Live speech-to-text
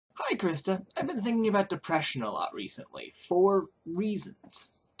Hi, Krista. I've been thinking about depression a lot recently, for reasons.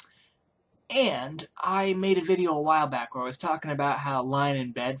 And I made a video a while back where I was talking about how lying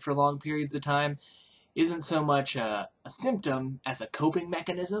in bed for long periods of time isn't so much a symptom as a coping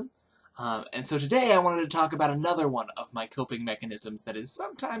mechanism. And so today I wanted to talk about another one of my coping mechanisms that is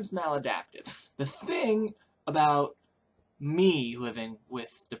sometimes maladaptive. The thing about me living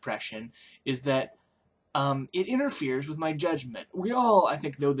with depression is that it interferes with my judgment. We all, I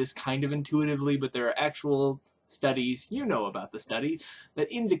think, know this kind of intuitively, but there are actual studies, you know about the study, that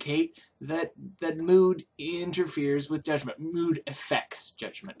indicate that mood interferes with judgment. Mood affects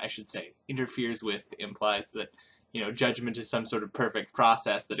judgment, I should say. Interferes with implies that, judgment is some sort of perfect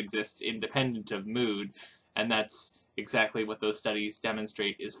process that exists independent of mood, and that's exactly what those studies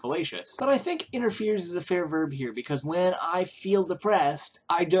demonstrate is fallacious. But I think interferes is a fair verb here, because when I feel depressed,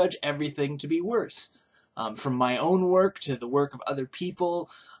 I judge everything to be worse. From my own work to the work of other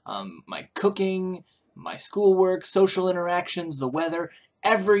people, my cooking, my schoolwork, social interactions, the weather,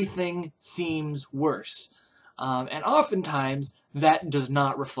 everything seems worse. And oftentimes, that does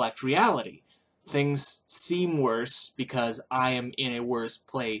not reflect reality. Things seem worse because I am in a worse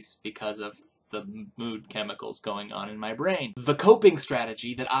place because of the mood chemicals going on in my brain. The coping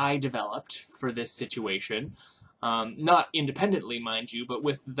strategy that I developed for this situation, not independently, mind you, but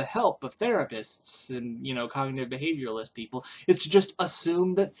with the help of therapists and, cognitive behavioralist people, is to just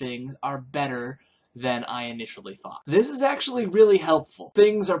assume that things are better than I initially thought. This is actually really helpful.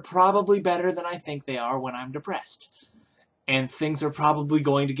 Things are probably better than I think they are when I'm depressed. And things are probably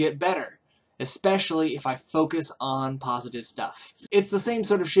going to get better, especially if I focus on positive stuff. It's the same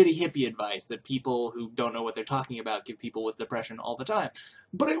sort of shitty hippie advice that people who don't know what they're talking about give people with depression all the time.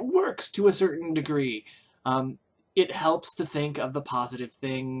 But it works to a certain degree. It helps to think of the positive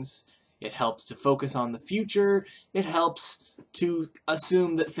things. It helps to focus on the future. It helps to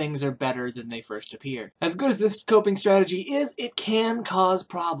assume that things are better than they first appear. As good as this coping strategy is, it can cause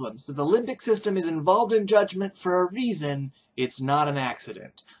problems. So the limbic system is involved in judgment for a reason. It's not an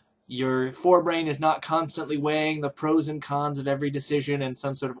accident. Your forebrain is not constantly weighing the pros and cons of every decision in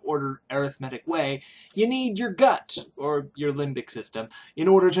some sort of ordered arithmetic way. You need your gut, or your limbic system, in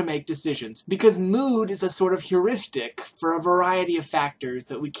order to make decisions. Because mood is a sort of heuristic for a variety of factors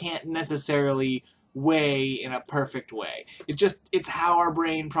that we can't necessarily weigh in a perfect way. It's how our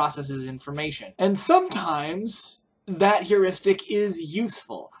brain processes information. And sometimes that heuristic is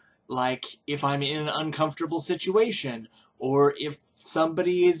useful. Like if I'm in an uncomfortable situation, or if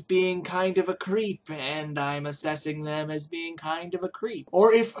somebody is being kind of a creep and I'm assessing them as being kind of a creep.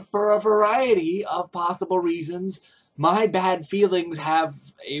 Or if, for a variety of possible reasons, my bad feelings have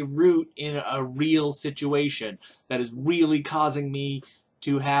a root in a real situation that is really causing me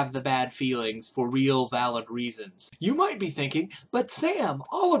to have the bad feelings for real valid reasons. You might be thinking, but Sam,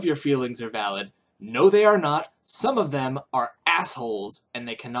 all of your feelings are valid. No, they are not. Some of them are assholes and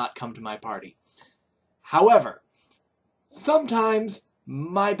they cannot come to my party. However, sometimes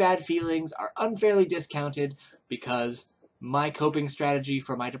my bad feelings are unfairly discounted because my coping strategy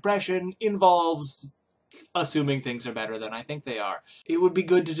for my depression involves assuming things are better than I think they are. It would be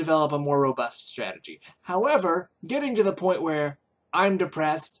good to develop a more robust strategy. However, getting to the point where I'm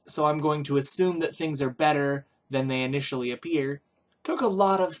depressed, so I'm going to assume that things are better than they initially appear, took a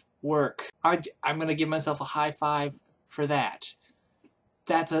lot of work. I'm going to give myself a high five for that.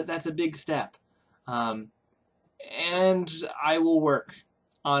 That's a big step. And I will work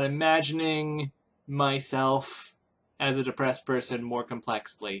on imagining myself as a depressed person more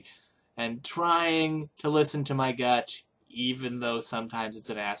complexly and trying to listen to my gut, even though sometimes it's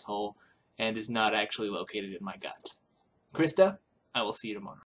an asshole and is not actually located in my gut. Krista, I will see you tomorrow.